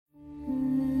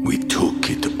We took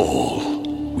it all.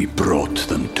 We brought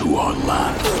them to our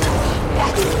land.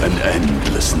 An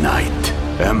endless night,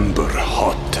 ember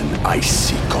hot and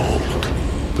icy cold.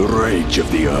 The rage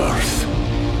of the earth.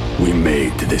 We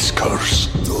made this curse.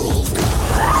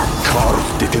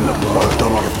 Carved it in the blood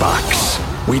on our backs.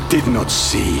 We did not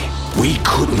see. We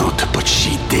could not, but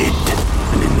she did.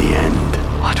 And in the end...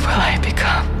 What will I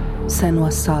become?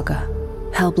 Senua's Saga.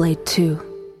 Hellblade 2.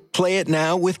 Play it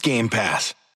now with Game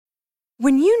Pass.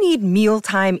 When you need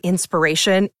mealtime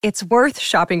inspiration, it's worth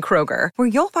shopping Kroger, where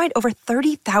you'll find over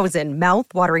 30,000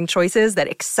 mouth-watering choices that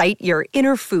excite your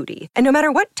inner foodie. And no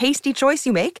matter what tasty choice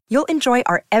you make, you'll enjoy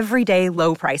our everyday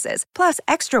low prices, plus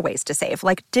extra ways to save,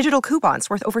 like digital coupons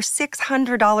worth over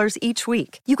 $600 each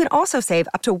week. You can also save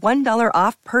up to $1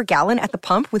 off per gallon at the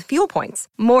pump with fuel points.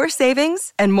 More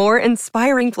savings and more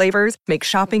inspiring flavors make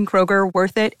shopping Kroger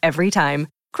worth it every time.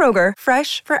 Kroger,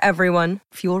 fresh for everyone.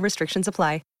 Fuel restrictions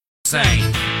apply. Hi!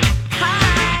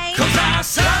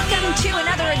 Welcome to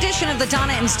another edition of the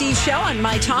Donna and Steve Show on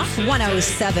My Talk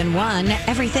 1071,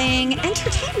 Everything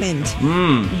Entertainment.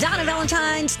 Donna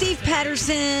Valentine, Steve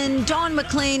Patterson, Dawn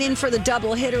McLean in for the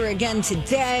double hitter again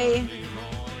today.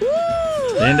 Woo!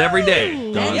 And every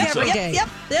day, Dawn. And every day. Yep,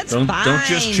 that's don't, fine. Don't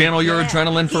just channel your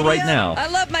adrenaline for right now. I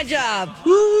love my job.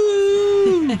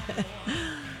 Woo!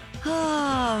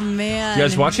 Oh, man. You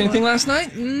guys watch anything last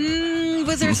night?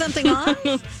 Was there something on?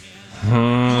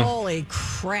 Holy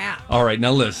crap. All right,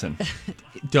 now listen.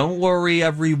 Don't worry,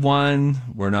 everyone.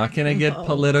 We're not going to get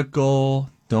political.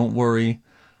 Don't worry.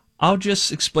 I'll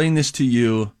just explain this to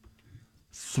you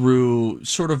through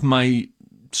sort of my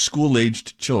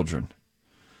school-aged children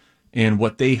and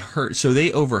what they heard. So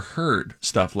they overheard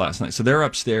stuff last night. So they're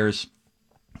upstairs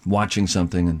watching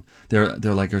something, and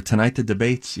they're like, "Are tonight the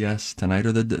debates?" Yes, tonight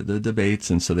are the debates.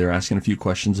 And so they're asking a few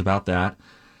questions about that.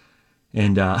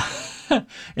 And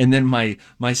and then my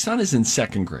son is in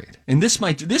second grade, and this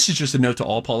is just a note to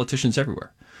all politicians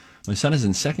everywhere. My son is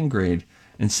in second grade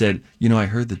and said, I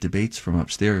heard the debates from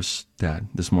upstairs, Dad,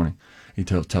 this morning. He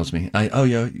tells me,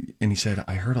 and he said,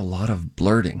 I heard a lot of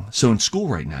blurting. So in school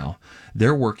right now,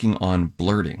 they're working on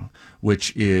blurting,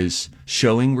 which is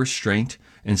showing restraint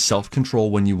and self-control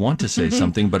when you want to say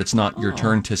something, but it's not your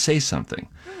turn to say something.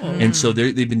 And so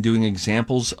they've been doing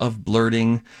examples of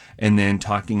blurting and then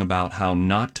talking about how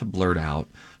not to blurt out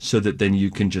so that then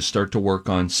you can just start to work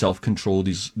on self-control,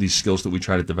 these skills that we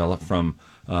try to develop from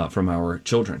our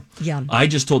children. Yeah. I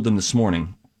just told them this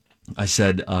morning, I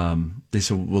said, they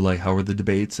said, well, like, how are the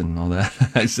debates and all that?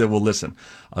 I said, well, listen,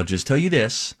 I'll just tell you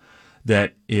this,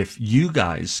 that if you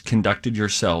guys conducted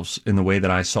yourselves in the way that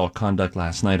I saw conduct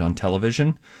last night on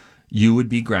television, you would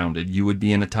be grounded. You would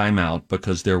be in a timeout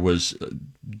because there was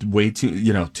way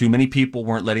too many people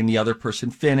weren't letting the other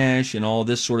person finish and all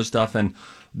this sort of stuff. And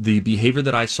the behavior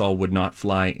that I saw would not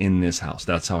fly in this house.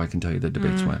 That's how I can tell you the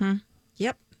debates went.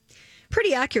 Yep.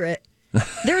 Pretty accurate.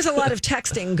 There's a lot of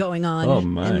texting going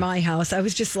on in my house. I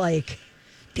was just like,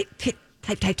 type.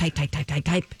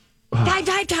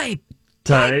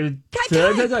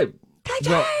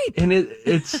 And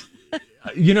it's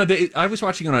I was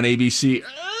watching it on ABC.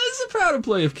 It's a proud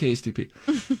employee of KSTP,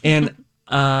 and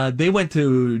they went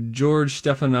to George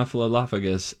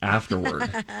Stephanopoulos afterward,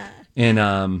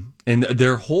 and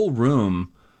their whole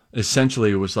room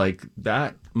essentially was like,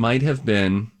 that might have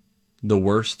been the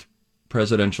worst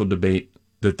presidential debate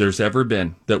that there's ever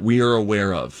been that we are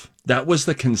aware of. That was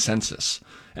the consensus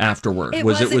afterward. It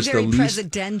wasn't very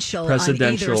presidential on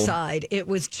either side. It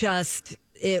was just,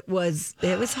 it was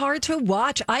hard to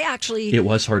watch. I actually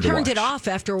turned it off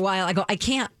after a while. I go, I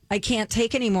can't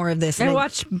take any more of this. I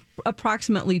watched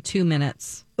approximately 2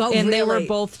 minutes. Oh, and really? They were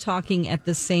both talking at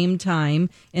the same time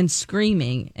and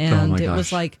screaming. And it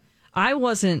was like, I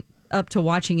wasn't up to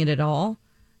watching it at all.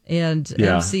 And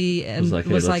MC was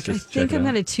like, I think I'm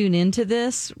going to tune into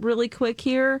this really quick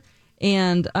here.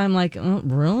 And I'm like, oh,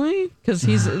 really? Because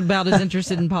he's about as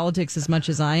interested in politics as much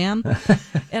as I am.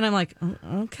 And I'm like, oh,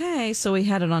 okay. So he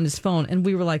had it on his phone. And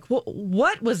we were like,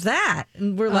 what was that?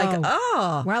 And we're like,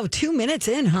 oh. Wow, 2 minutes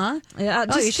in, huh? Yeah,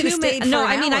 just you should have stayed. No,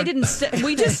 I mean, I didn't.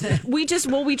 We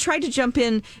tried to jump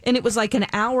in, and it was like an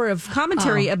hour of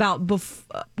commentary about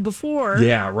before.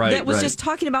 Yeah, right. That was just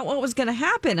talking about what was going to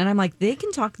happen. And I'm like, they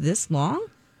can talk this long?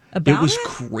 About it was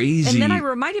crazy. And then I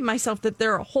reminded myself that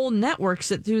there are whole networks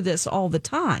that do this all the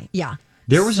time. Yeah.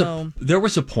 There was a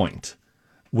point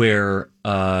where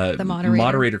the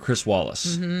moderator Chris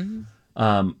Wallace, it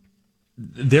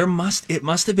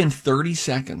must have been 30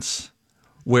 seconds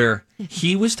where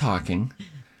he was talking,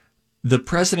 the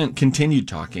president continued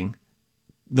talking,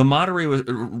 the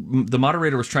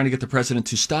moderator was trying to get the president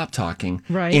to stop talking,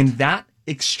 right? And that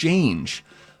exchange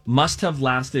must have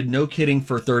lasted, no kidding,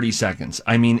 for 30 seconds.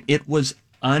 I mean, it was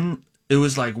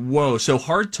like, whoa, so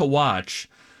hard to watch,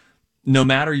 no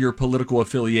matter your political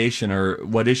affiliation or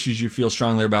what issues you feel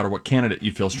strongly about or what candidate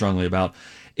you feel strongly about.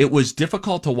 It was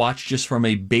difficult to watch just from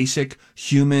a basic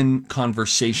human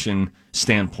conversation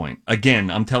standpoint. Again,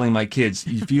 I'm telling my kids,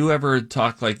 if you ever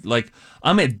talk like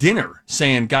I'm at dinner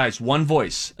saying, guys, one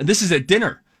voice. And this is at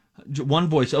dinner. One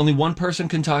voice. Only one person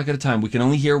can talk at a time. We can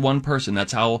only hear one person.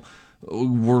 That's how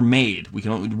we're made. We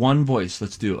can only one voice.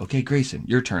 Let's do it. Okay, Grayson,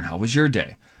 your turn. How was your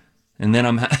day? And then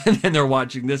and then they're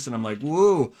watching this, and I'm like,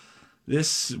 whoa.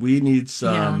 We need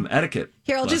some etiquette.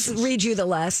 Here, I'll lessons. just read you the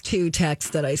last 2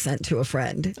 texts that I sent to a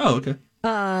friend. Oh, okay.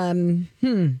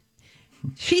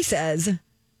 She says,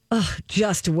 "Oh,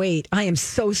 just wait. I am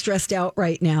so stressed out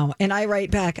right now." And I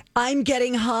write back, "I'm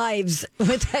getting hives,"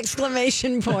 with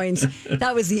exclamation points.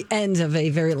 That was the end of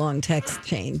a very long text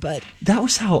chain, but that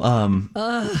was how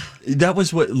that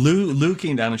was what Lou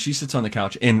came down, and she sits on the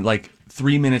couch, and like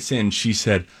 3 minutes in, she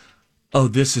said, "Oh,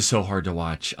 this is so hard to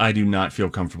watch. I do not feel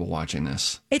comfortable watching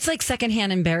this." it's like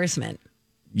secondhand embarrassment.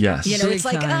 Yes. You know, it's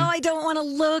like, I don't want to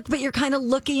look, but you're kind of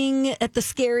looking at the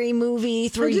scary movie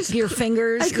through your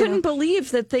fingers. I couldn't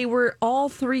believe that they were all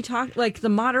three talking, like the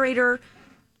moderator,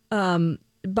 Biden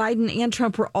and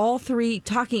Trump were all three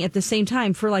talking at the same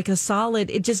time for like a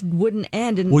solid, it just wouldn't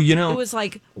end. And well, you know, it was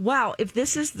like, wow, if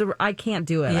this is I can't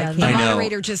do it. Yeah, the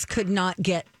moderator just could not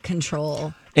get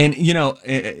control. And, you know,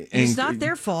 it's not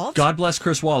their fault. God bless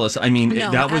Chris Wallace. I mean,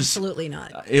 no, that was absolutely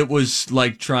not. It was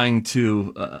like trying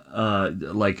to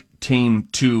like tame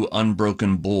 2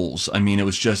 unbroken bulls. I mean, it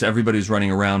was just everybody's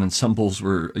running around, and some bulls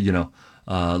were, you know,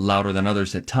 louder than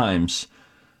others at times.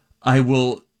 I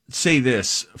will say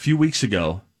this: a few weeks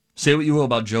ago, say what you will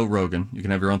about Joe Rogan, you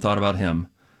can have your own thought about him,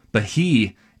 but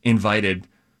he invited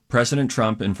President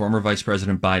Trump and former Vice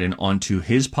President Biden onto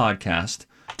his podcast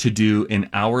to do an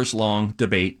hours-long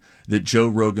debate that Joe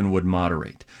Rogan would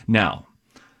moderate. Now,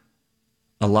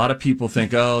 a lot of people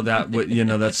think, oh,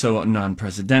 that's so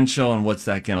non-presidential, and what's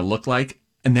that going to look like?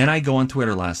 And then I go on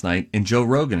Twitter last night, and Joe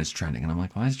Rogan is trending, and I'm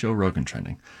like, why is Joe Rogan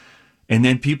trending? And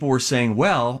then people were saying,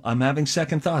 well, I'm having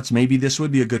second thoughts. Maybe this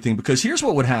would be a good thing, because here's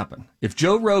what would happen. If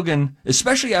Joe Rogan,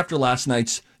 especially after last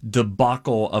night's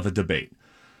debacle of a debate,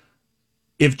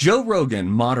 if Joe Rogan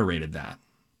moderated that,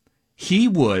 he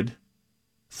would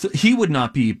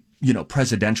not be, you know,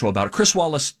 presidential about it. Chris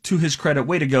Wallace, to his credit,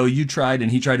 way to go. You tried,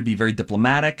 and he tried to be very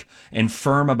diplomatic and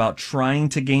firm about trying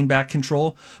to gain back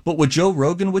control. But what Joe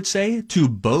Rogan would say to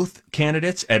both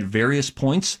candidates at various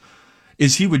points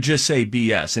is he would just say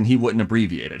BS, and he wouldn't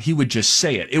abbreviate it. He would just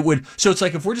say it. So it's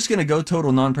like, if we're just going to go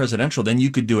total non-presidential, then you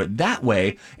could do it that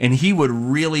way, and he would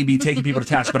really be taking people to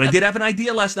task. But I did have an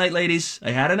idea last night, ladies.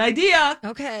 I had an idea.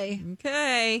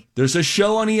 Okay. There's a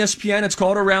show on ESPN. It's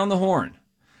called Around the Horn.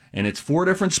 And it's 4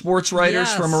 different sports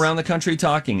writers from around the country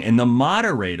talking. And the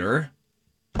moderator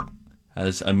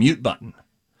has a mute button.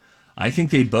 I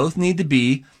think they both need to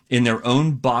be in their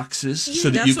own boxes so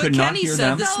that you could not hear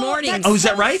them. This morning. That's is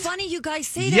that right? Funny you guys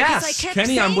say that, yes, because I kept Kenny,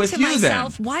 saying I'm with to you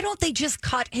myself, then. why don't they just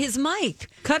cut his mic?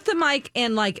 Cut the mic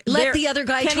and like let the other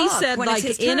guy Kenny talk said when like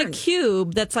it's his in turn. a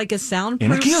cube that's like a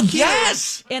soundproof In a cube,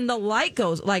 yes. And the light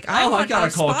goes like I gotta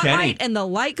a call spotlight, Kenny. and the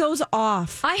light goes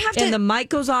off. I have to, and the mic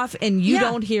goes off, and you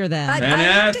don't hear them. I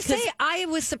have to say, I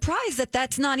was surprised that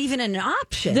that's not even an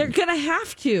option. They're gonna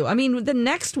have to. I mean, the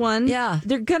next one,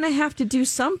 they're gonna have to do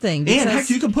something. And heck,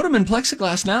 you can put them in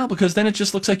plexiglass now, because then it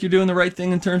just looks like you're doing the right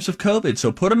thing in terms of COVID.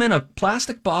 So put them in a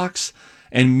plastic box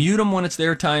and mute them when it's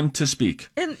their time to speak.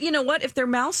 And you know what? If their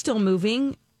mouth's still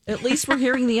moving, at least we're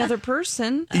hearing the other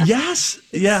person. Yes.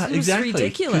 Yeah, it's exactly.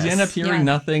 ridiculous. Because you end up hearing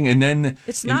nothing, and then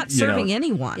it's not serving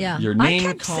anyone. Yeah. Your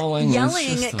name calling.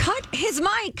 Yelling, cut his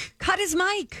mic. Cut his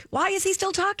mic. Why is he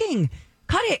still talking?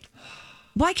 Cut it.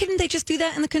 Why couldn't they just do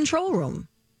that in the control room?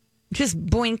 Just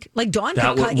boink. Like Dawn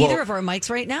could cut either of our mics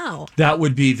right now. That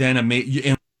would be then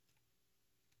amazing.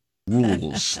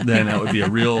 Rules. Then that would be a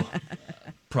real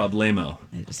problemo.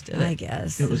 I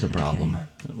guess. It was a problem.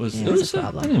 It was a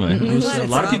problem. Anyway, a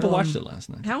lot of people watched it last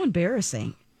night. How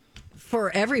embarrassing.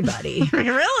 For everybody.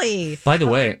 Really? By the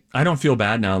way, I don't feel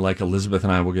bad now. Like Elizabeth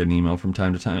and I will get an email from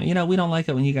time to time. You know, we don't like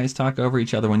it when you guys talk over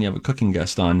each other when you have a cooking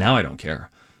guest on. Now I don't care.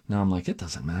 Now I'm like, it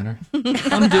doesn't matter.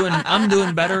 I'm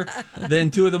doing better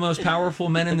than 2 of the most powerful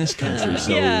men in this country.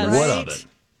 So what of it?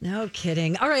 No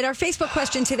kidding. All right, our Facebook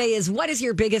question today is, what is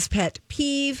your biggest pet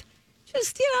peeve?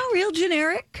 Just, real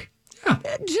generic. Yeah.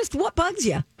 Just what bugs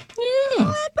you? Yeah.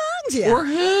 What bugs you? Or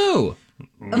who?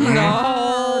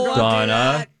 No.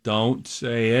 Donna, don't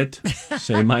say it.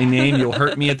 Say my name. You'll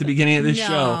hurt me at the beginning of this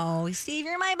show. No, Steve,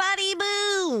 you're my buddy,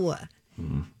 boo.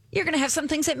 You're going to have some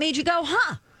things that made you go,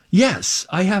 huh? Yes,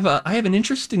 I have an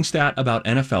interesting stat about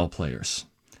NFL players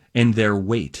and their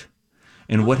weight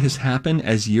and what has happened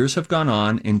as years have gone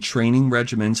on and training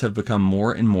regimens have become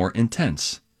more and more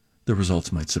intense. The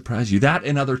results might surprise you. That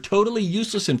and other totally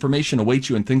useless information awaits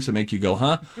you and things that make you go,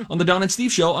 huh? On the Donna and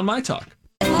Steve Show on My Talk.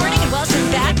 Good morning and welcome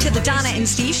back to the Donna and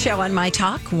Steve Show on My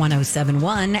Talk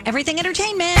 107.1 Everything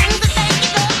Entertainment.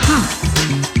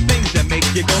 Things that make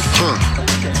you go,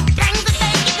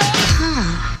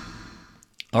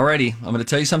 Alrighty, I'm going to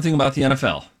tell you something about the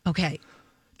NFL. Okay.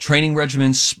 Training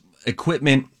regimens,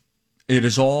 equipment, it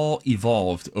has all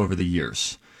evolved over the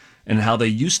years. And how they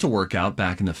used to work out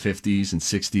back in the 50s and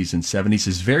 60s and 70s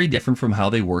is very different from how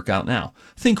they work out now.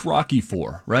 Think Rocky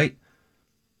IV, right?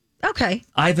 Okay.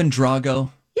 Ivan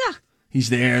Drago. Yeah. He's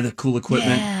there, the cool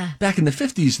equipment. Yeah. Back in the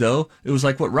 50s, though, it was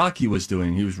like what Rocky was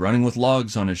doing. He was running with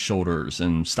logs on his shoulders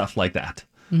and stuff like that.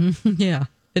 Yeah.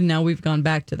 And now we've gone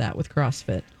back to that with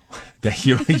CrossFit.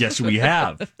 Yes, we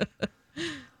have.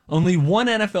 Only one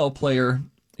NFL player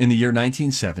in the year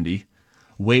 1970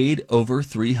 weighed over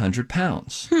 300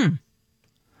 pounds.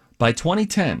 By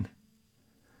 2010,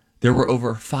 there were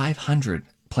over 500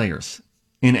 players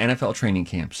in NFL training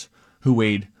camps who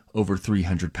weighed over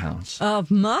 300 pounds. Of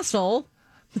muscle.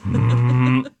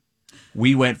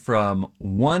 We went from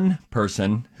one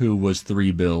person who was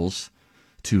 3 bills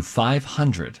to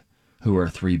 500 who are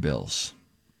 3 bills.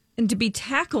 And to be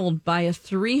tackled by a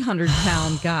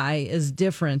 300-pound guy is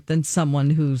different than someone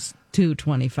who's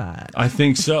 225. I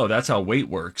think so. That's how weight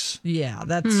works. Yeah,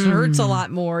 that hurts a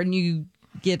lot more, and you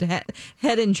get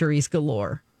head injuries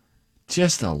galore.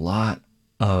 Just a lot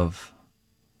of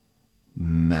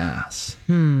mass.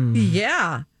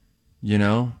 Yeah. You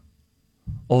know?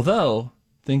 Although,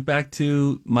 think back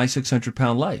to my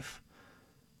 600-pound life.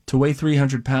 To weigh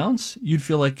 300 pounds, you'd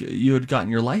feel like you had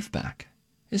gotten your life back.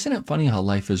 Isn't it funny how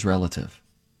life is relative?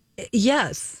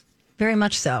 Yes, very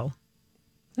much so.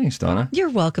 Thanks, Donna. You're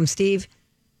welcome, Steve.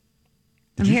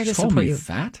 Did I'm you here to call support me you.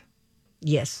 Fat?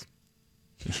 Yes.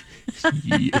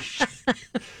 Yes.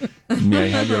 Yeah, I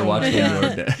had to watch the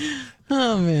other day.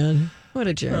 Oh, man. What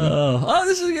a journey.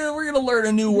 We're going to learn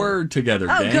a new word together,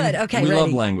 Oh, gang. good. Okay, we ready.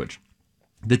 love language.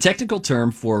 The technical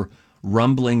term for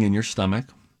rumbling in your stomach,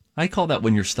 I call that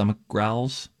when your stomach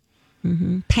growls,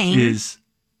 Pain. is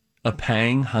a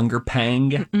pang, hunger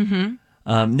pang.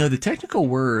 Mm-hmm. No, the technical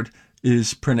word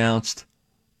is pronounced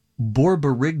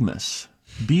borborygmus.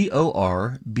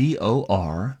 BORBORYGMUS.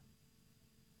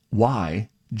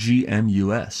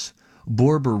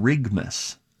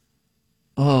 Borborygmus.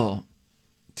 Oh,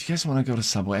 do you guys want to go to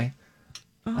Subway?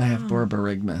 I have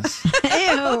borborygmus.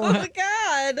 Ew. my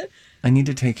God. I need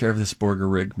to take care of this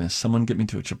borborygmus. Someone get me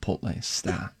to a Chipotle.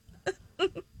 Stat.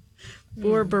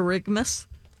 Borborygmus.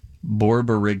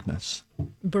 Borborygmus.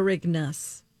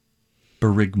 Borignus.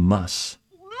 Borygmus.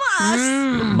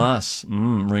 Mus.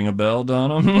 Ring a bell,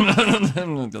 Donna?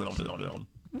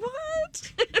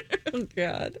 What? Oh,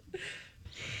 God.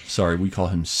 Sorry, we call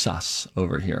him sus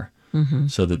over here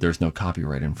so that there's no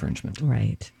copyright infringement.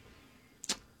 Right.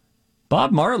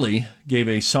 Bob Marley gave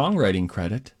a songwriting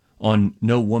credit on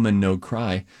No Woman, No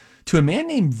Cry to a man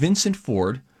named Vincent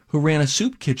Ford who ran a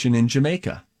soup kitchen in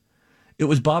Jamaica. It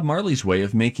was Bob Marley's way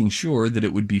of making sure that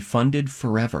it would be funded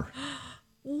forever.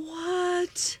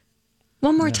 What?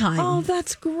 One more time. Oh,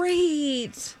 that's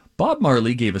great. Bob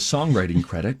Marley gave a songwriting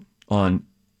credit on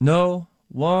No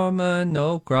Woman,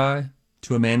 No Cry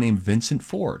to a man named Vincent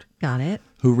Ford, Got it.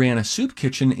 who ran a soup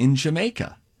kitchen in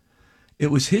Jamaica.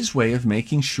 It was his way of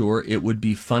making sure it would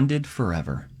be funded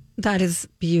forever. That is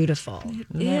beautiful. Isn't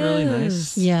that really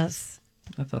nice? Yes.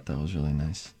 I thought that was really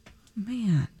nice.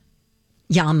 Man.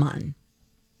 Yaman.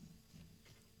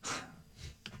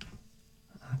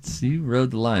 Let's see, you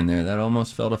rode the line there. That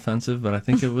almost felt offensive, but I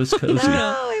think it was cozy.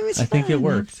 No, it was I think it fun.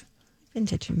 worked. Been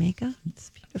to Jamaica.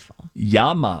 It's beautiful.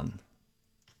 Yeah, man.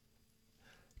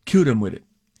 Cute him with it.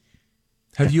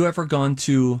 Have you ever gone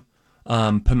to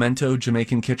Pimento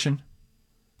Jamaican Kitchen?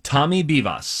 Tommy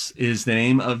Bivas is the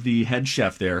name of the head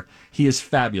chef there. He is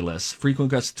fabulous.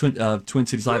 Frequent guest Twin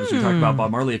Cities Live, as we talk about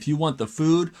Bob Marley. If you want the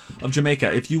food of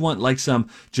Jamaica, if you want like some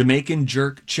Jamaican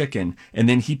jerk chicken, and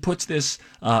then he puts this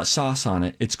sauce on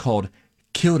it, it's called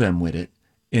Kill Them With It,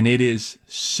 and it is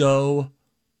so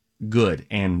good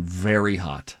and very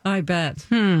hot. I bet.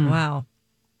 Wow.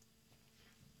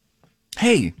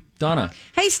 Hey, Donna.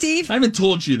 Hey, Steve. I haven't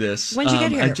told you this. When'd you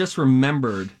get here? I just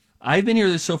remembered. I've been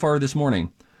here so far this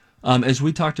morning. As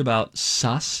we talked about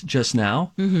sus just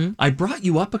now, I brought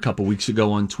you up a couple weeks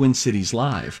ago on Twin Cities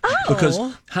Live because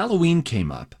Halloween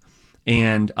came up,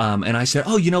 and I said,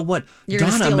 "Oh, you know what? You're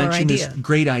gonna Donna steal our mentioned this idea."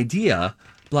 great idea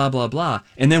blah, blah, blah.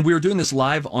 And then we were doing this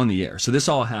live on the air. So this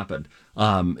all happened.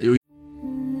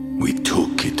 We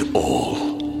took it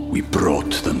all. We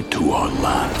brought them to our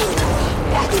land.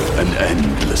 An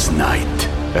endless night,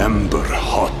 ember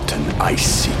hot and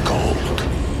icy cold.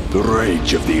 The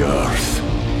rage of the earth.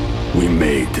 We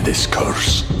made this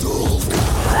curse.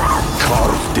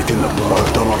 Carved it in the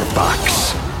blood on our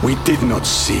backs. We did not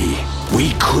see.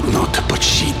 We could not, but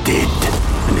she did.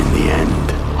 And in the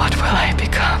end, what will I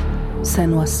become?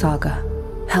 Senua's Saga.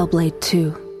 Hellblade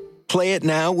 2. Play it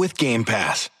now with Game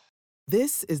Pass.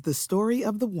 This is the story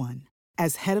of the one.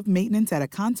 As head of maintenance at a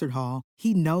concert hall,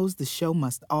 he knows the show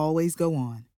must always go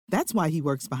on. That's why he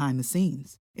works behind the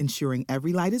scenes, ensuring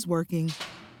every light is working,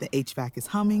 the HVAC is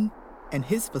humming, and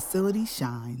his facility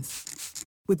shines.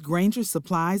 With Grainger's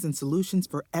supplies and solutions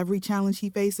for every challenge he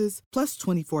faces, plus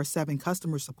 24/7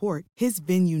 customer support, his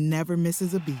venue never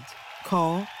misses a beat.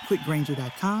 Call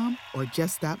quickgrainger.com or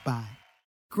just stop by.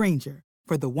 Grainger,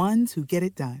 for the ones who get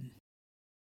it done.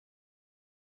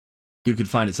 You could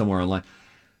find it somewhere online.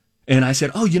 And I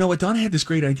said, oh, you know what? Donna had this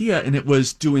great idea, and it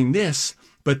was doing this.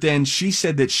 But then she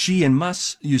said that she and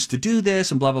Mus used to do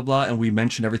this and blah, blah, blah. And we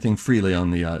mentioned everything freely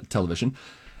on the television.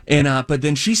 And but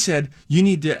then she said, you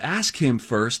need to ask him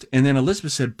first. And then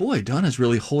Elizabeth said, boy, Donna's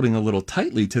really holding a little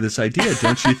tightly to this idea,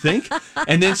 don't you think?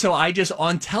 And then so I just,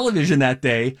 on television that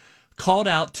day, called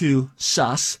out to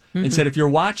Sus and said, if you're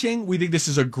watching, we think this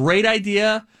is a great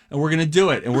idea, and we're going to do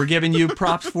it. And we're giving you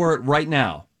props for it right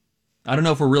now. I don't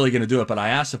know if we're really going to do it, but I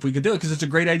asked if we could do it because it's a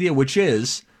great idea, which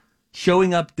is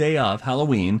showing up day of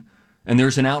Halloween, and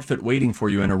there's an outfit waiting for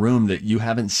you in a room that you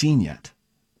haven't seen yet.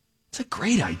 It's a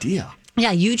great idea.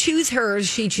 Yeah, you choose hers,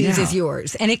 she chooses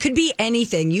yours. And it could be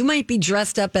anything. You might be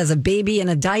dressed up as a baby in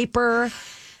a diaper,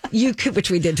 you could,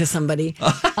 which we did to somebody.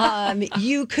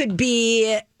 You could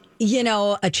be, you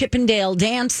know, a Chippendale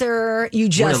dancer. You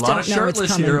just don't know what's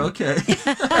coming. Here. Okay.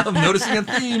 I'm noticing a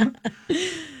theme.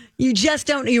 You just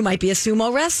don't. You might be a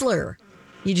sumo wrestler.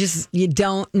 You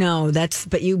don't know.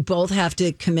 But you both have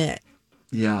to commit.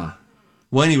 Yeah.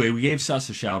 Well, anyway, we gave Sus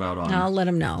a shout out on. I'll let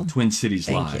him know. Twin Cities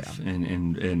Live,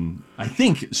 and I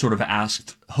think sort of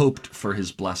hoped for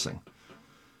his blessing.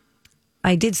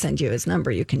 I did send you his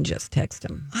number. You can just text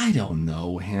him. I don't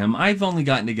know him. I've only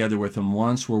gotten together with him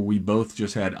once, where we both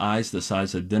just had eyes the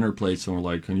size of dinner plates, and we're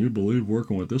like, "Can you believe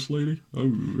working with this lady?"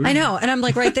 I know, and I'm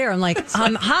like right there. I'm like,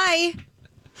 hi.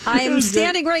 I am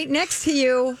standing right next to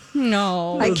you.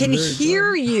 No. I can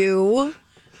hear you.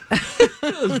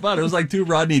 It was fun. It was like two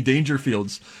Rodney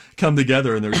Dangerfields come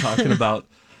together and they're talking about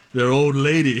their old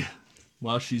lady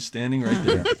while she's standing right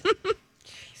there.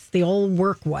 It's the old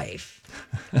work wife.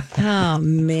 Oh,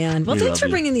 man. Well, thanks for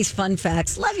bringing these fun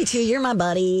facts. Love you, too. You're my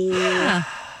buddy. Yeah.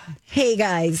 Hey,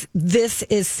 guys. This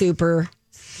is super,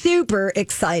 super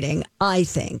exciting, I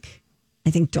think. I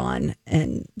think Dawn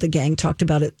and the gang talked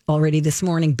about it already this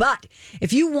morning. But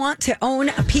if you want to own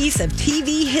a piece of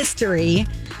TV history,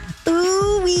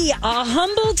 a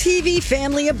humble TV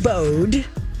family abode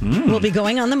will be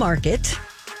going on the market.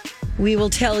 We will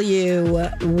tell you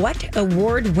what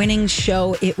award-winning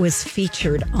show it was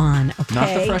featured on. Okay?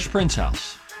 Not the Fresh Prince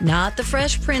house. Not the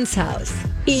Fresh Prince house.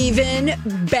 Even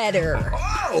better.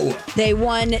 Oh! They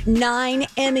won 9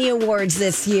 Emmy Awards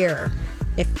this year.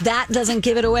 If that doesn't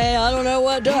give it away, I don't know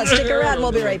what does. Stick around.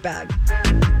 We'll be right back.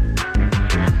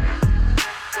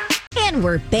 And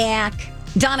we're back.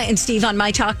 Donna and Steve on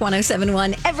My Talk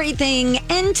 107.1. Everything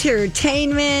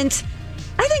Entertainment.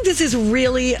 I think this is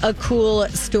really a cool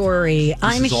story.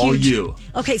 This is all you.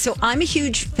 Okay, so I'm a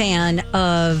huge fan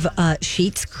of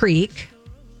Schitt's Creek.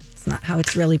 It's not how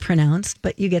it's really pronounced,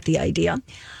 but you get the idea.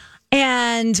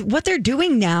 And what they're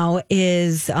doing now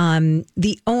is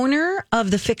the owner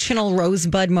of the fictional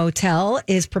Rosebud Motel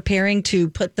is preparing to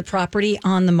put the property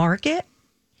on the market.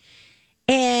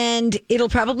 And it'll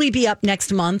probably be up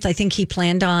next month. I think he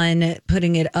planned on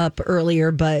putting it up earlier,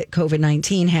 but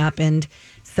COVID-19 happened.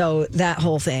 So that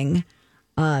whole thing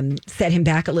set him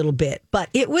back a little bit. But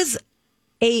it was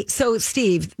so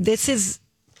Steve, this is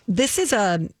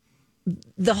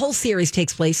the whole series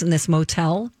takes place in this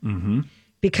motel. Mm-hmm.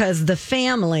 Because the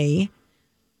family,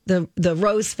 the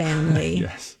Rose family,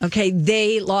 yes. Okay,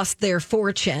 they lost their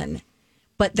fortune,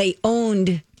 but they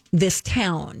owned this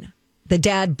town. The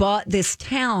dad bought this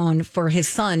town for his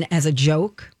son as a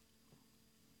joke.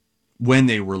 When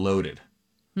they were loaded.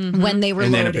 Mm-hmm. When they were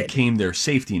loaded. And loaded. then it became their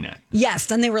safety net. Yes,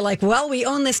 and they were like, well, we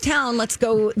own this town, let's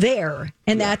go there.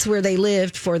 And that's where they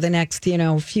lived for the next,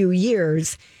 few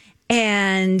years.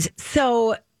 And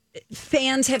so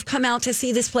fans have come out to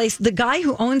see this place. The guy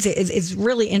who owns it is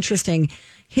really interesting.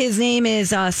 His name is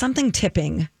something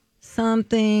Tipping.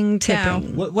 Something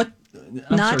Tipping. What?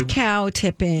 Not cow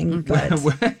tipping, but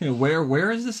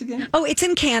where is this again? Oh, it's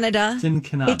in Canada. It's in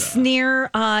Canada. It's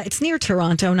near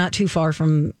Toronto, not too far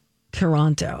from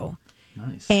Toronto.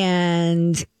 Nice.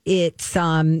 And it's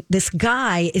this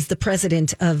guy is the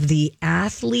president of the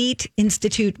Athlete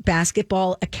Institute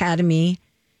Basketball Academy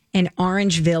and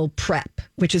Orangeville Prep,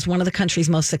 which is one of the country's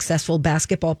most successful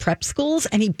basketball prep schools.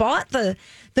 And he bought the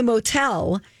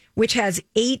motel, which has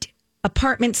 8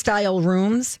 apartment-style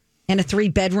rooms and a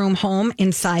 3-bedroom home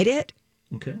inside it,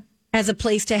 okay, as a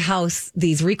place to house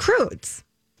these recruits.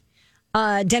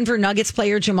 Denver Nuggets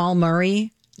player Jamal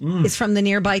Murray is from the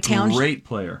nearby town. Great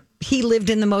player. He lived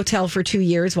in the motel for 2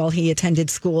 years while he attended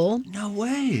school. No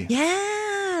way.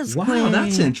 Yes. Wow, Quinn.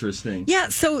 that's interesting. Yeah,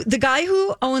 so the guy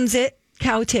who owns it,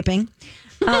 cow tipping,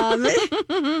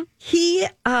 he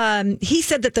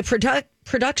said that the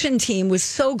production team was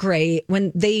so great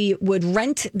when they would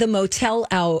rent the motel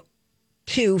out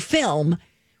to film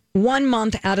 1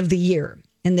 month out of the year.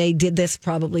 And they did this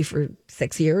probably for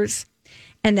 6 years.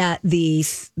 And that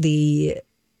the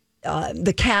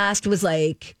cast was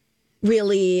like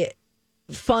really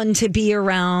fun to be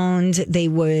around. They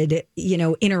would,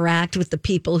 interact with the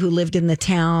people who lived in the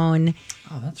town.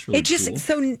 Oh, that's really cool.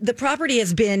 So the property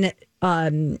has been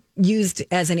used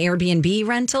as an Airbnb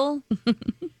rental.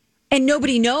 And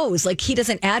nobody knows. Like, he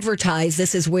doesn't advertise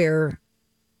this is where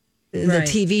the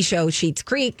TV show Schitt's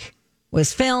Creek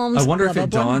was filmed. I wonder if it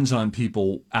dawns on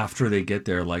people after they get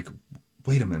there, like,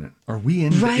 wait a minute, are we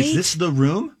in? Right? Is this the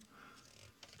room?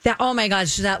 Oh my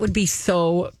gosh, that would be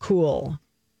so cool.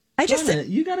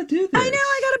 You got to do this. I know,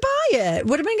 I got to buy it.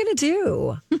 What am I going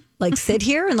to do? Like, sit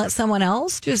here and let someone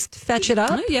else just fetch it up?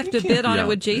 No, you have to bid on it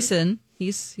with Jason.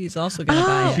 He's also going to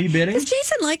buy it. Is he bidding? Does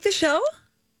Jason like the show?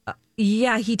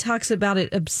 Yeah, he talks about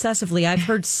it obsessively. I've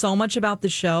heard so much about the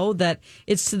show that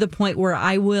it's to the point where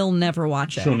I will never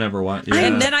watch it. She'll never watch it. Yeah.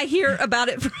 And then I hear about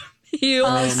it from you.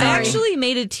 I actually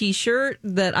made a T-shirt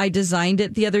that I designed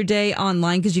it the other day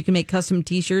online because you can make custom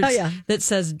T-shirts that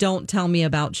says, "Don't tell me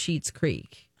about Schitt's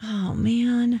Creek." Oh,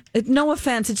 man. No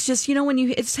offense. It's just,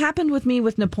 it's happened with me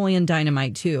with Napoleon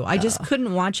Dynamite, too. I just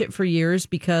couldn't watch it for years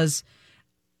because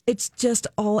it's just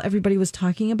all everybody was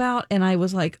talking about. And I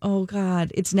was like, oh,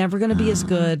 God, it's never going to be as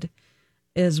good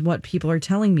as what people are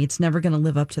telling me. It's never going to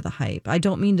live up to the hype. I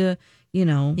don't mean to,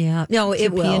 Yeah. No,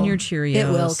 it will. Pee in your Cheerios. It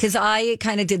will. Because I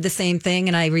kind of did the same thing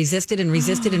and I resisted and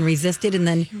resisted and resisted. And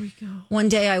then one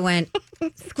day I went,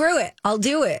 screw it. I'll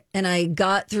do it. And I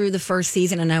got through the first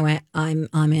season and I went, I'm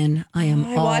in. I am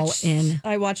all in.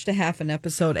 I watched a half an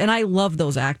episode and I love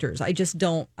those actors.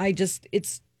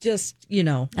 It's just,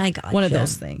 I gotcha. One of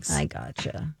those things. I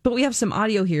gotcha. But we have some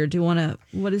audio here. Do you want to,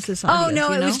 what is this audio? Oh,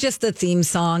 no, it was just the theme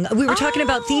song. We were talking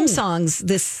about theme songs,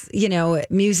 this,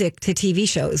 music to TV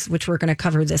shows, which we're going to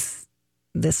cover this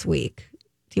week.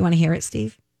 Do you want to hear it,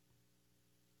 Steve?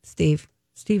 Steve,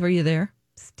 are you there?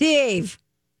 Steve.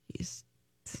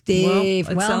 Steve.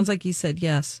 Well, it sounds like he said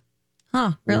yes.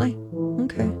 Huh, really?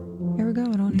 Okay. Here we go.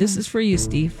 This is for you,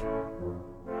 Steve.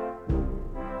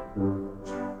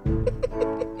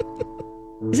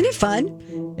 Isn't it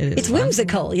fun? It is. It's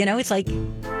whimsical, It's like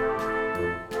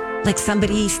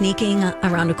somebody sneaking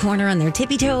around a corner on their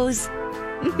tippy toes.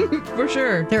 For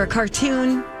sure. They're a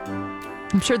cartoon.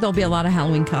 I'm sure there'll be a lot of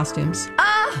Halloween costumes.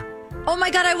 Oh my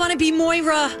God, I want to be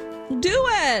Moira. Do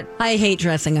it. I hate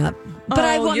dressing up.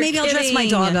 But maybe I'll dress my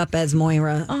dog up as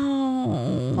Moira.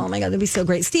 Oh my God, that'd be so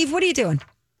great. Steve, what are you doing?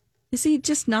 Is he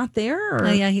just not there? Or?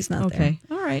 Oh, yeah, he's not there. Okay.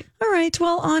 All right.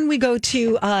 Well, on we go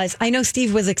to, I know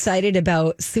Steve was excited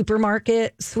about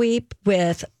Supermarket Sweep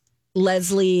with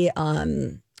Leslie,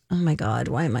 oh my God,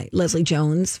 Leslie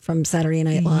Jones from Saturday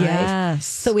Night Live. Yes.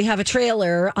 So we have a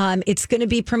trailer. It's going to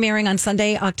be premiering on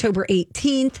Sunday, October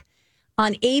 18th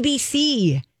on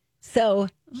ABC. So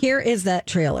here is that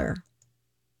trailer.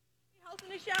 Hosting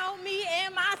the show, me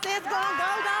and my sis gonna go.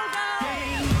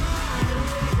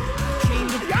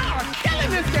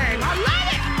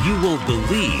 You won't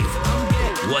believe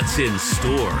what's in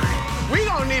store. We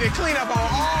gonna need to clean up on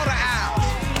all the aisles,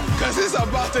 because it's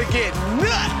about to get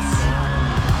nuts.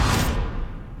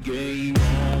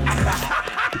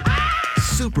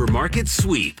 Supermarket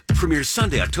Sweep premieres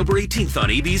Sunday, October 18th on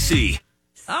ABC.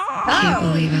 I can't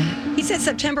believe it. He said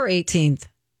September 18th.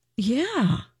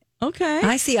 Yeah. Okay.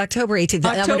 I see October 18th.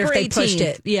 I wonder if they pushed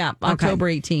it. Yeah, October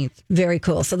 18th. Very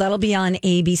cool. So that'll be on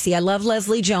ABC. I love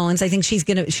Leslie Jones. I think she's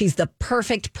the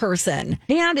perfect person.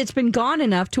 And it's been gone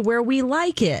enough to where we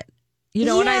like it. You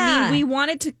know what I mean? We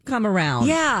want it to come around.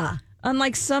 Yeah.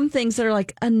 Unlike some things that are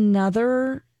like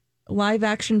another live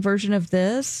action version of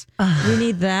this. We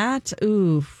need that.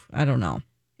 Oof. I don't know.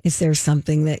 Is there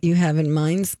something that you have in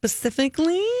mind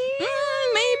specifically?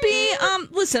 Maybe.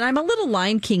 listen, I'm a little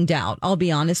Lion King'd out. I'll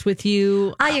be honest with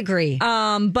you. I agree.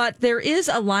 But there is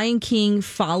a Lion King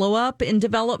follow-up in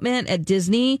development at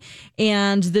Disney,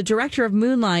 and the director of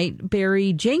Moonlight,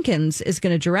 Barry Jenkins, is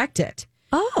going to direct it.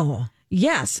 Oh.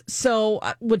 Yes. So,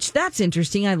 which that's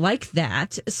interesting. I like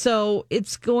that. So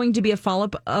it's going to be a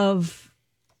follow-up of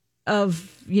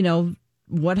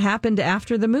what happened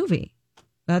after the movie.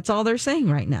 That's all they're saying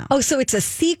right now. Oh, so it's a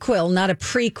sequel, not a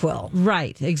prequel.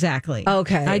 Right, exactly.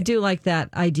 Okay. I do like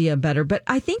that idea better, but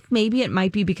I think maybe it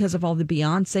might be because of all the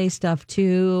Beyonce stuff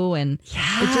too. And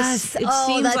yes. it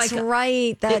seems that's like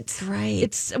right. That's right.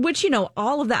 It's, which,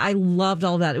 all of that, I loved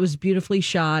all of that. It was beautifully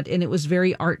shot and it was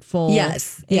very artful.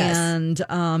 Yes. And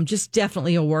just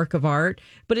definitely a work of art,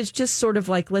 but it's just sort of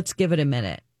like, let's give it a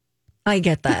minute. I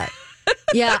get that.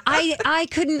 Yeah, I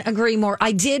couldn't agree more.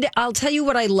 I'll tell you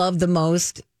what I loved the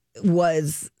most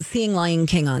was seeing Lion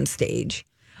King on stage.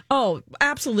 Oh,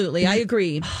 absolutely. I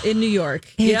agree. In New York.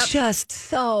 It's just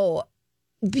so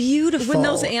beautiful. When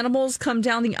those animals come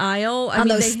down the aisle.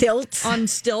 Stilts. On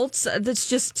stilts. That's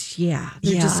just, they're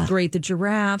just great. The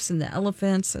giraffes and the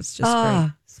elephants. That's just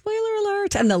great. Spoiler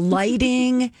alert. And the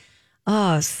lighting.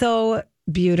 So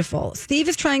beautiful. Steve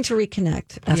is trying to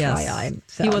reconnect, FYI. Yes.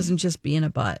 So. He wasn't just being a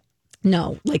butt.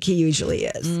 No, like he usually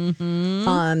is.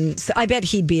 Mm-hmm. So I bet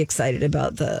he'd be excited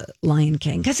about the Lion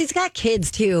King because he's got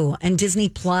kids too, and Disney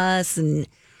Plus, and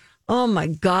oh my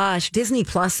gosh, Disney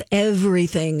Plus,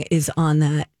 everything is on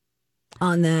that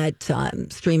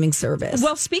streaming service.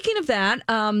 Well, speaking of that,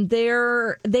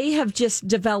 they have just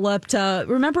developed.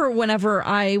 Remember, whenever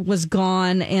I was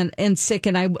gone and sick,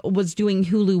 and I was doing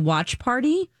Hulu Watch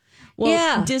Party.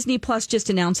 Well, Disney Plus just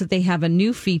announced that they have a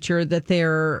new feature that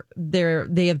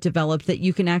they have developed that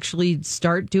you can actually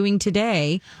start doing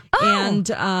today, and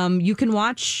you can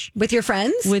watch with your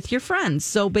friends.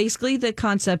 So basically, the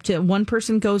concept: one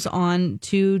person goes on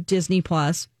to Disney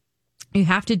Plus. You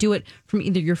have to do it from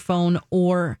either your phone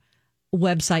or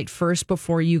website first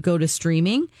before you go to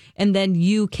streaming, and then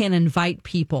you can invite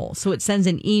people. So it sends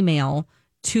an email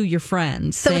to your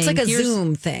friends. So saying, it's like a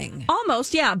Zoom thing.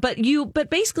 Almost, yeah. But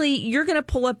basically you're going to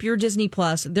pull up your Disney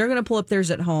Plus. They're going to pull up theirs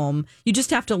at home. You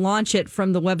just have to launch it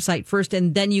from the website first,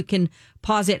 and then you can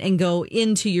pause it and go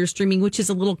into your streaming, which is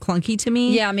a little clunky to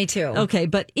me. Yeah, me too. Okay.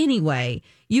 But anyway,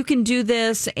 you can do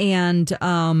this and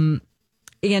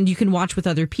you can watch with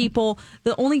other people.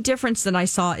 The only difference that I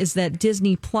saw is that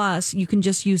Disney Plus, you can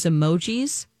just use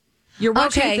emojis. You're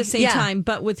watching at the same time,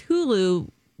 but with Hulu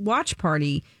Watch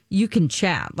Party, you can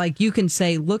chat. Like you can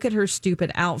say, look at her stupid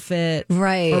outfit,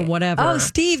 right, or whatever. Oh,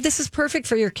 Steve, this is perfect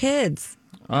for your kids.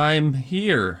 I'm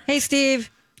here. Hey, Steve.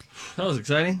 That was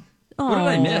exciting. What did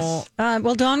I miss?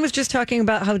 Well, Dawn was just talking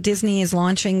about how Disney is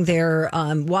launching their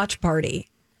Watch Party.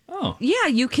 Oh. Yeah,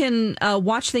 you can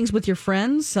watch things with your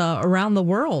friends around the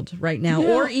world right now,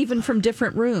 or even from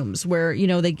different rooms where,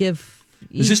 they give...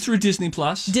 Is this through Disney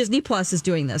Plus? Disney Plus is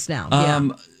doing this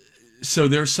now, So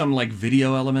there's some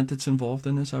video element that's involved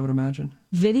in this, I would imagine.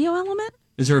 Video element?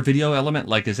 Is there a video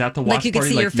element? Is that the watch you party? Can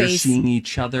see your you're face. Seeing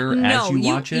each other as you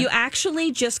watch it? You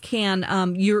actually just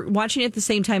can. You're watching it at the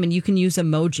same time, and you can use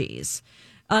emojis.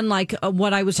 Unlike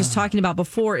what I was just talking about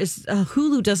before, is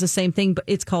Hulu does the same thing, but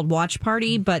it's called Watch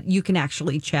Party. But you can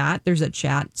actually chat. There's a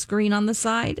chat screen on the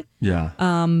side. Yeah.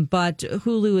 But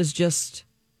Hulu is just.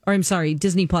 Or I'm sorry,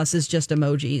 Disney Plus is just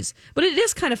emojis. But it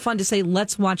is kind of fun to say,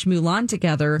 let's watch Mulan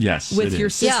together. Yes, with your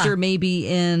sister maybe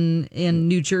in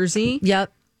New Jersey.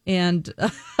 Yep. And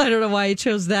I don't know why I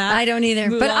chose that. I don't either.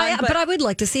 Mulan, but I would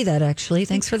like to see that, actually.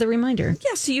 Thanks for the reminder.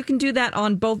 Yeah, so you can do that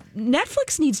on both.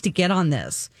 Netflix needs to get on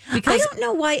this. Because I don't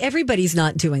know why everybody's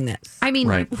not doing this. I mean,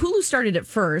 Hulu started it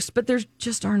first, but there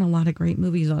just aren't a lot of great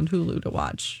movies on Hulu to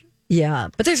watch. Yeah,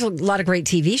 but there's a lot of great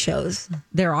TV shows.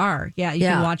 There are. Yeah, you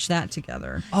can watch that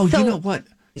together. Oh, you know what?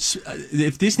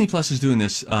 If Disney Plus is doing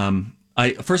this, first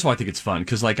of all, I think it's fun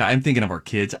because, I'm thinking of our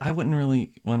kids. I wouldn't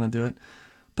really want to do it,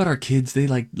 but our kids, they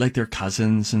like their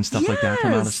cousins and stuff like that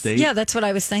from out of state. Yeah, that's what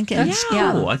I was thinking. That's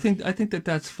cool. I think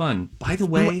that's fun. By the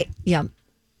way,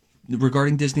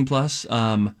 regarding Disney Plus,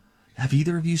 have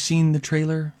either of you seen the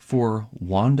trailer for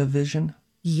WandaVision?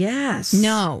 Yes.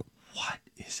 No. What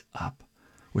is up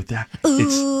with that?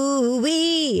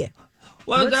 Ooh-wee.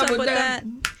 What's up with that?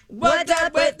 What's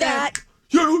up with that?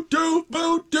 You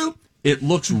do. It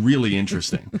looks really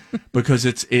interesting because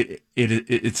it's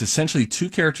essentially two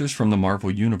characters from the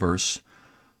Marvel Universe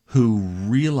who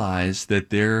realize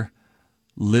that they're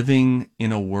living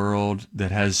in a world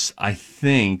that has, I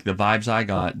think, the vibes I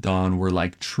got, Dawn, were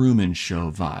like Truman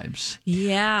Show vibes.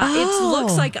 Yeah, it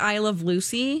looks like I Love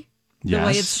Lucy. The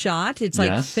way it's shot, it's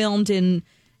filmed in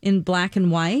in black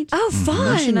and white. Oh,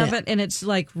 fun. Of it, and it's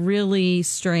like really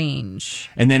strange.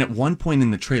 And then at one point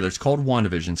in the trailer, it's called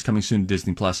WandaVision. It's coming soon to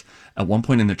Disney Plus. At one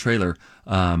point in the trailer,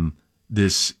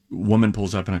 this woman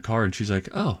pulls up in a car and she's like,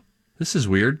 "Oh, this is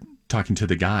weird." Talking to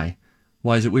the guy,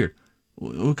 "Why is it weird?"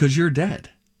 "Well, because you're dead."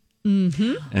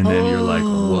 Mm-hmm. And then you're like,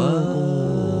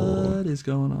 "What is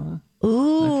going on?"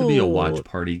 Ooh. That could be a watch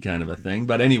party kind of a thing.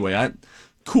 But anyway,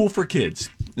 cool for kids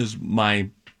is my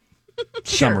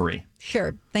summary.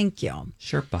 Sure. Thank you.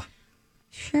 Sherpa.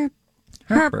 Sure.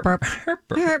 Hey,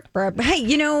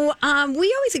 we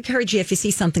always encourage you, if you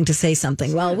see something, to say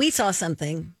something. Well, we saw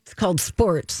something. It's called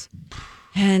sports.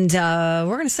 And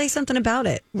we're going to say something about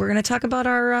it. We're going to talk about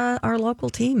our local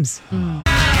teams.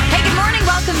 Hey, good morning.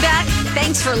 Welcome back.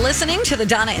 Thanks for listening to the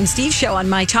Donna and Steve Show on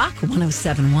My Talk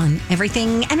 107.1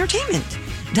 Everything Entertainment.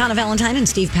 Donna Valentine and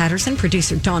Steve Patterson,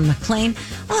 producer Dawn McClain,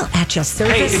 all at your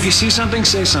service. Hey, if you see something,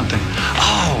 say something.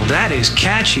 Oh, that is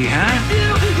catchy, huh?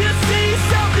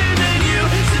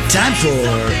 Time for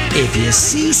If You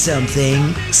See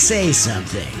Something, Say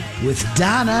Something with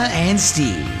Donna and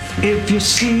Steve. If you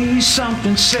see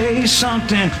something, say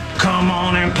something. Come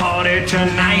on and party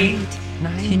tonight.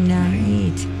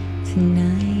 Tonight.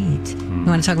 You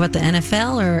want to talk about the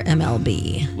NFL or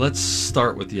MLB? Let's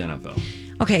start with the NFL.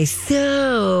 Okay,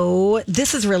 so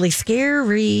this is really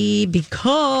scary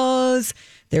because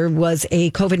there was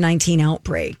a COVID-19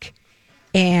 outbreak,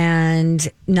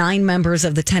 and 9 members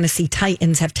of the Tennessee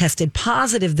Titans have tested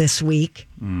positive this week.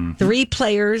 3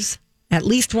 players, at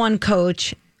least 1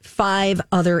 coach, 5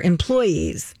 other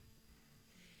employees.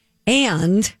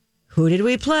 And who did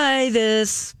we play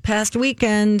this past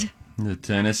weekend? The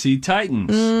Tennessee Titans.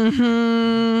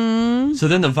 Mm-hmm. So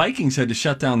then the Vikings had to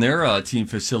shut down their team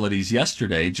facilities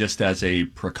yesterday just as a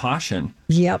precaution.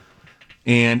 Yep.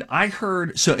 And I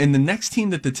heard, so in the next team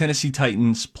that the Tennessee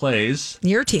Titans plays...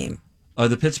 Your team. Are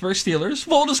the Pittsburgh Steelers.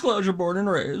 Full disclosure, born and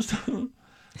raised.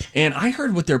 And I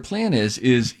heard what their plan is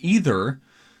either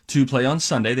to play on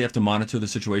Sunday, they have to monitor the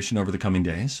situation over the coming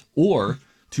days, or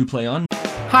to play on...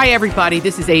 Hi, everybody.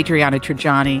 This is Adriana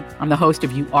Trajani. I'm the host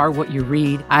of You Are What You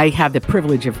Read. I have the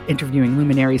privilege of interviewing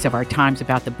luminaries of our times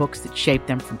about the books that shaped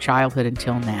them from childhood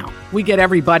until now. We get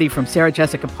everybody from Sarah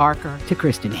Jessica Parker to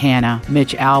Kristen Hanna,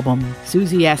 Mitch Albom,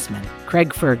 Susie Essman,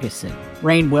 Craig Ferguson,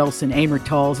 Rainn Wilson, Amor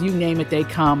Tolls, you name it, they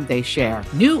come, they share.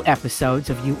 New episodes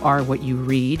of You Are What You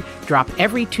Read drop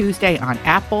every Tuesday on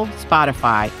Apple,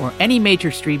 Spotify, or any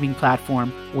major streaming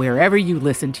platform wherever you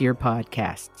listen to your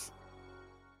podcasts.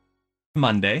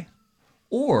 Monday,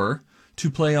 or to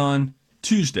play on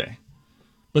Tuesday.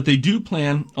 But they do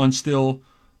plan on still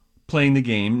playing the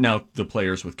game. Now, the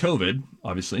players with COVID,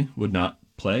 obviously, would not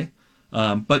play.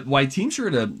 But why teams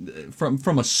are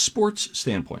from a sports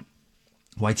standpoint,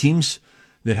 why teams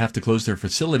that have to close their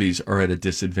facilities are at a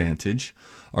disadvantage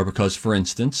are because, for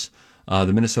instance,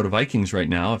 the Minnesota Vikings right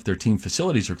now, if their team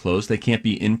facilities are closed, they can't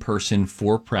be in person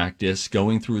for practice,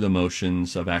 going through the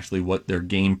motions of actually what their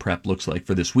game prep looks like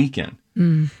for this weekend.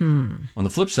 Mm-hmm. On the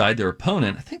flip side, their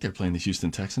opponent, I think they're playing the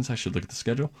Houston Texans. I should look at the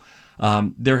schedule.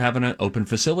 They're having an open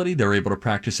facility. They're able to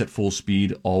practice at full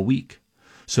speed all week.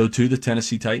 So too, the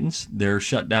Tennessee Titans, they're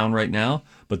shut down right now,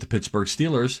 but the Pittsburgh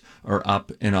Steelers are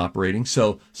up and operating.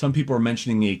 So some people are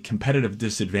mentioning a competitive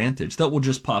disadvantage that will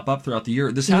just pop up throughout the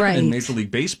year. This happened in Major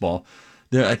League Baseball.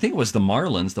 I think it was the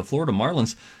Marlins, the Florida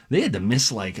Marlins. They had to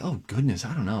miss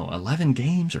 11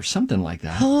 games or something like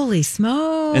that. Holy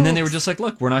smokes. And then they were just like,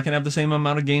 look, we're not going to have the same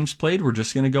amount of games played. We're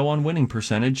just going to go on winning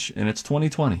percentage, and it's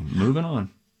 2020. Moving on.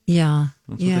 Yeah.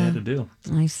 That's what they had to do.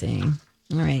 I see.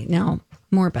 All right. Now,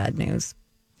 more bad news.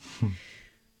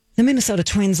 The Minnesota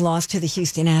Twins lost to the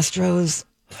Houston Astros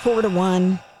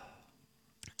 4-1.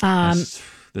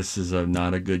 This is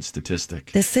not a good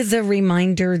statistic. This is a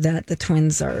reminder that the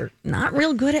Twins are not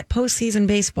real good at postseason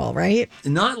baseball, right?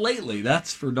 Not lately,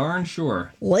 that's for darn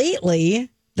sure. Lately,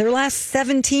 their last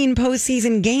 17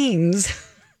 postseason games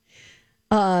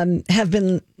have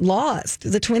been lost.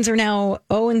 The Twins are now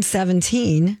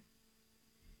 0-17.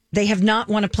 They have not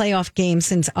won a playoff game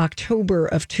since October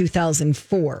of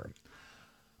 2004.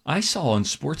 I saw on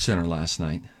SportsCenter last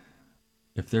night,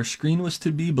 if their screen was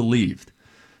to be believed,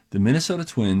 the Minnesota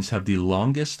Twins have the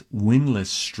longest winless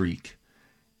streak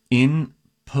in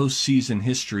postseason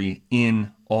history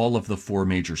in all of the 4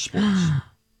 major sports.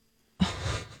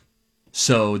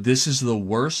 So this is the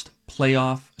worst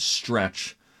playoff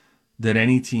stretch that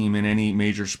any team in any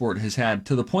major sport has had,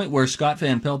 to the point where Scott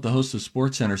Van Pelt, the host of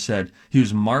SportsCenter, said he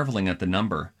was marveling at the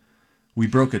number. We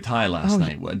broke a tie last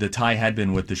night. The tie had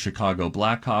been with the Chicago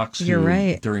Blackhawks. You're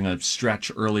right. During a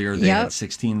stretch earlier, they had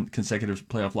 16 consecutive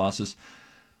playoff losses.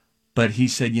 But he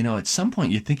said, at some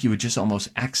point you'd think you would just almost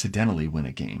accidentally win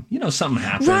a game. Something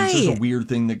happens. Right. There's a weird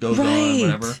thing that goes on or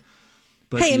whatever.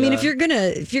 But hey, if you're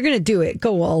gonna do it,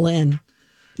 go all in.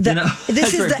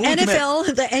 This is the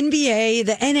NFL, the NBA,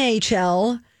 the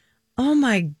NHL. Oh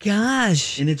my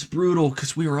gosh! And it's brutal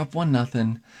because we were up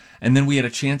 1-0, and then we had a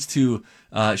chance to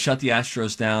shut the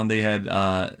Astros down. They had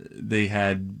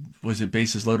was it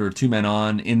bases loaded or 2 men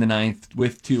on in the 9th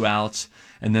with 2 outs,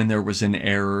 and then there was an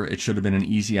error. It should have been an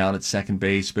easy out at second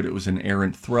base, but it was an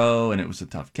errant throw, and it was a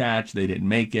tough catch. They didn't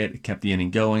make it. It kept the inning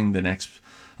going. The next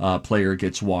player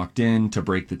gets walked in to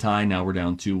break the tie. Now we're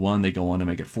down 2-1. They go on to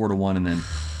make it 4-1, and then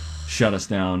shut us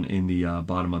down in the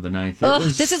bottom of the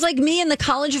 9th. This is like me in the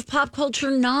College of Pop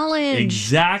Culture Knowledge.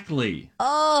 Exactly.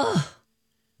 Oh,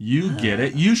 you get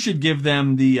it. You should give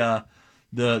them the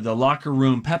locker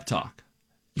room pep talk.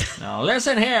 Now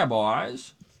listen here,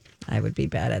 boys. I would be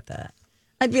bad at that.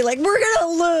 I'd be like, we're gonna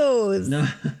lose. No.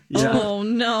 Yeah. Oh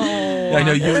no! I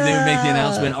know they would make the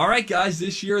announcement. All right, guys,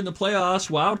 this year in the playoffs,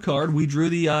 wild card, we drew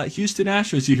the Houston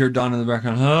Astros. You hear Don in the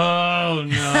background. Oh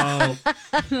no!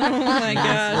 Oh my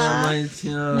gosh!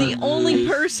 The only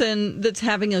person that's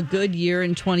having a good year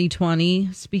in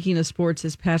 2020, speaking of sports,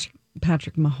 is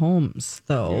Patrick Mahomes,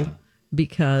 though,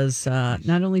 because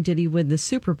not only did he win the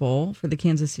Super Bowl for the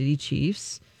Kansas City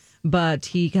Chiefs, but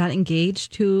he got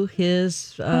engaged to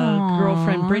his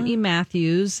girlfriend, Brittany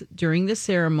Matthews, during the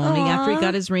ceremony after he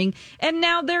got his ring. And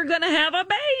now they're going to have a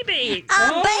baby.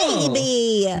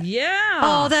 Baby. Yeah.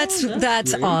 Oh,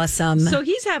 that's awesome. So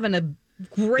he's having a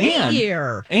great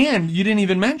year. And you didn't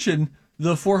even mention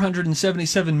the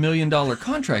 $477 million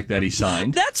contract that he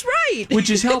signed. That's right. Which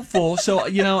is helpful. So,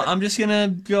 I'm just going to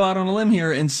go out on a limb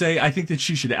here and say I think that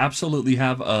she should absolutely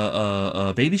have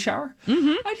a baby shower.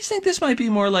 Mm-hmm. I just think this might be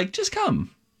more like, just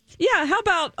come. Yeah, how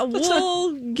about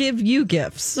we'll give you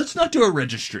gifts? Let's not do a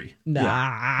registry. Nah.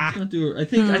 Yeah. Not do I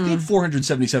think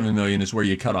 $477 million is where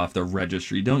you cut off the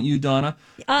registry. Don't you, Donna?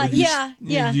 Yeah.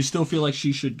 Do you still feel like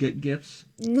she should get gifts?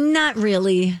 Not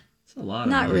really. It's a lot of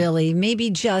Not money. really.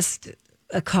 Maybe just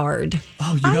a card.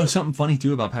 Oh, something funny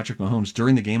too about Patrick Mahomes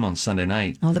during the game on Sunday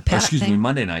night. Oh,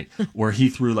 Monday night, where he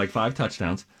threw like 5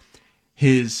 touchdowns.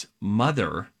 His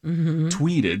mother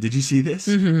tweeted. Did you see this?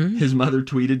 Mm-hmm. His mother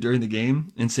tweeted during the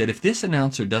game and said, "If this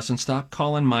announcer doesn't stop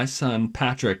calling my son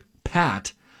Patrick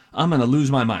Pat, I'm going to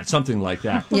lose my mind." Something like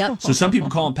that. Yep. So some people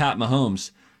call him Pat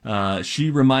Mahomes. She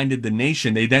reminded the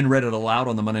nation. They then read it aloud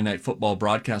on the Monday Night Football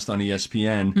broadcast on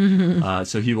ESPN. Mm-hmm.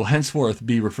 So he will henceforth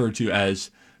be referred to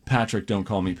as Patrick. Don't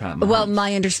call me Pat Mahomes. Well,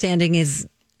 my understanding is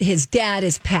his dad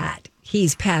is Pat.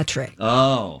 He's Patrick.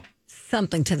 Oh.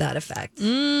 Something to that effect. Boy,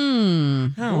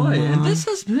 and this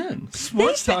has been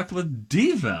Sports Talk with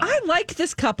Diva. I like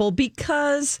this couple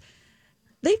because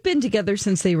they've been together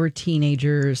since they were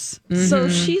teenagers. Mm-hmm. So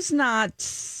she's not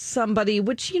somebody,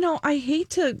 which, I hate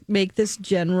to make this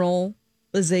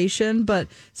generalization, but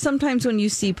sometimes when you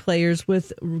see players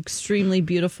with extremely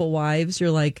beautiful wives,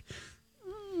 you're like,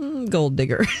 gold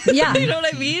digger. Yeah. You know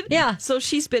what I mean? Yeah. So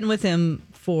she's been with him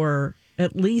for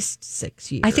at least 6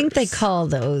 years. I think they call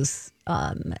those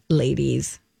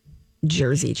ladies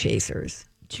Jersey chasers.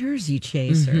 Jersey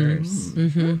chasers.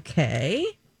 Mm-hmm. Okay.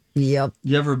 Yep.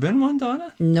 You ever been one,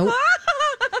 Donna? Nope.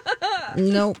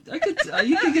 Nope.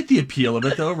 You could get the appeal of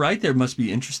it, though, right? There must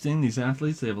be interesting. These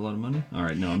athletes, they have a lot of money. All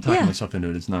right, no, I'm talking myself into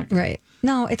it. It's not good. Right.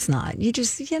 No, it's not. You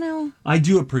just, I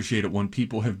do appreciate it when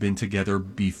people have been together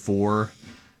before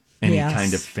any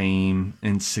kind of fame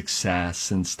and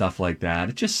success and stuff like that.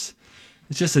 It's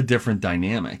just a different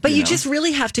dynamic. But you just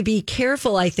really have to be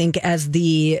careful, I think, as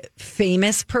the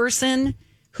famous person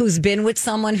who's been with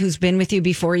someone who's been with you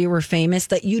before you were famous,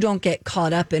 that you don't get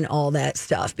caught up in all that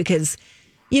stuff because,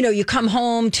 you come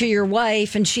home to your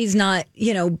wife and she's not,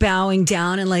 bowing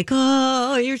down and like,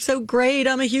 "Oh, you're so great.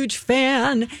 I'm a huge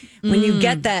fan." When you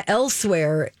get that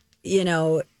elsewhere,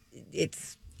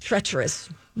 it's treacherous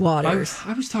waters.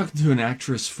 I was talking to an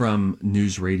actress from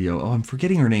News Radio. Oh, I'm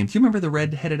forgetting her name. Do you remember the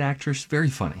red-headed actress? Very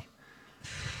funny.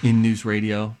 In News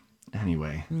Radio.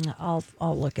 Anyway. I'll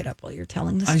look it up while you're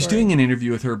telling the story. I was doing an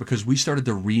interview with her because we started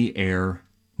to re-air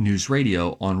News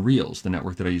Radio on Reels, the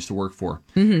network that I used to work for.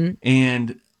 Mm-hmm.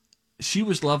 And she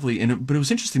was lovely. But it was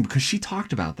interesting because she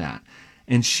talked about that.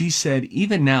 And she said,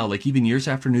 even now, like even years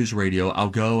after News Radio, I'll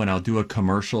go and I'll do a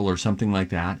commercial or something like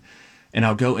that. And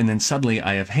I'll go, and then suddenly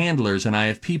I have handlers and I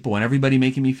have people and everybody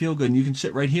making me feel good. And you can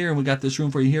sit right here, and we got this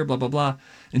room for you here, blah, blah, blah.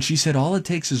 And she said, all it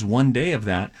takes is one day of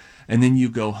that. And then you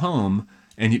go home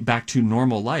and back to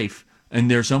normal life. And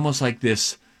there's almost like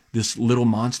this little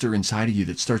monster inside of you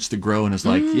that starts to grow and is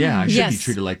like, I should be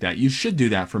treated like that. You should do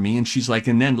that for me. And she's like,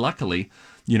 and then luckily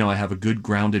I have a good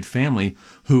grounded family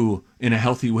who in a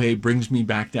healthy way brings me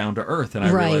back down to earth. And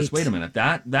I realized, wait a minute,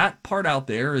 that part out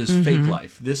there is fake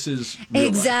life. This is real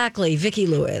exactly life. Vicki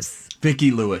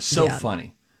Lewis. So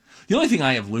funny. The only thing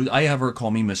I have her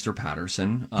call me Mr.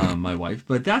 Patterson, my wife,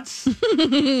 but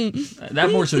that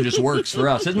more so just works for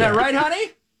us. Isn't that right,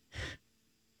 honey?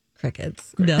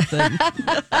 Crickets. Nothing.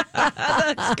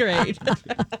 That's great.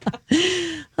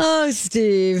 Oh,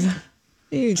 Steve.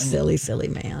 You silly, silly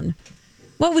man.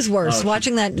 What was worse,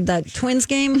 watching that Twins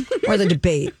game or the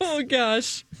debate? Oh,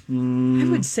 gosh. I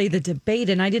would say the debate,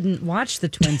 and I didn't watch the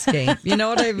Twins game. You know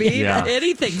what I mean? Yeah.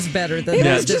 Anything's better than it the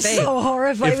was just debate. so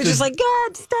horrifying. It was just like,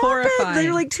 God, stop horrifying. it.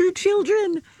 They're like two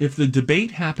children. If the debate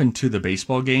happened to the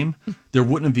baseball game, there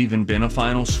wouldn't have even been a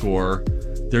final score.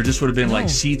 There just would have been like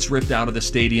seats ripped out of the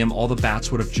stadium. All the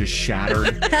bats would have just shattered.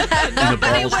 And the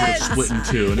balls would have split in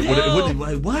two. And it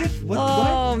would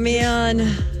what? Man.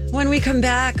 When we come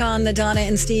back on the Donna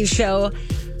and Steve show,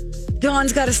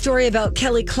 Dawn's got a story about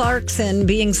Kelly Clarkson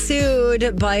being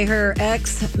sued by her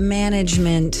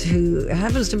ex-management, who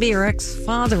happens to be her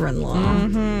ex-father-in-law.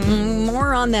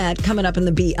 More on that coming up in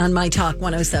the beat on My Talk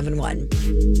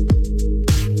 107.1.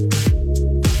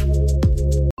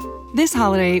 This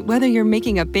holiday, whether you're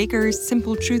making a Baker's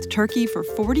Simple Truth turkey for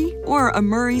 40 or a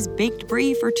Murray's Baked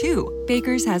Brie for 2,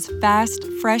 Baker's has fast,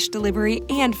 fresh delivery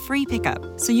and free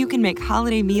pickup, so you can make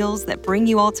holiday meals that bring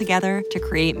you all together to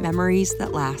create memories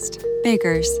that last.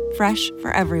 Baker's, fresh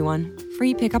for everyone.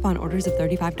 Free pickup on orders of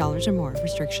 $35 or more.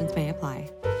 Restrictions may apply.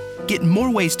 Get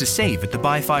more ways to save at the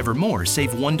Buy 5 or More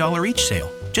Save $1 each sale.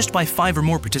 Just buy 5 or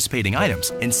more participating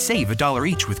items and save $1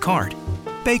 each with card.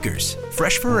 Baker's,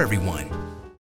 fresh for everyone.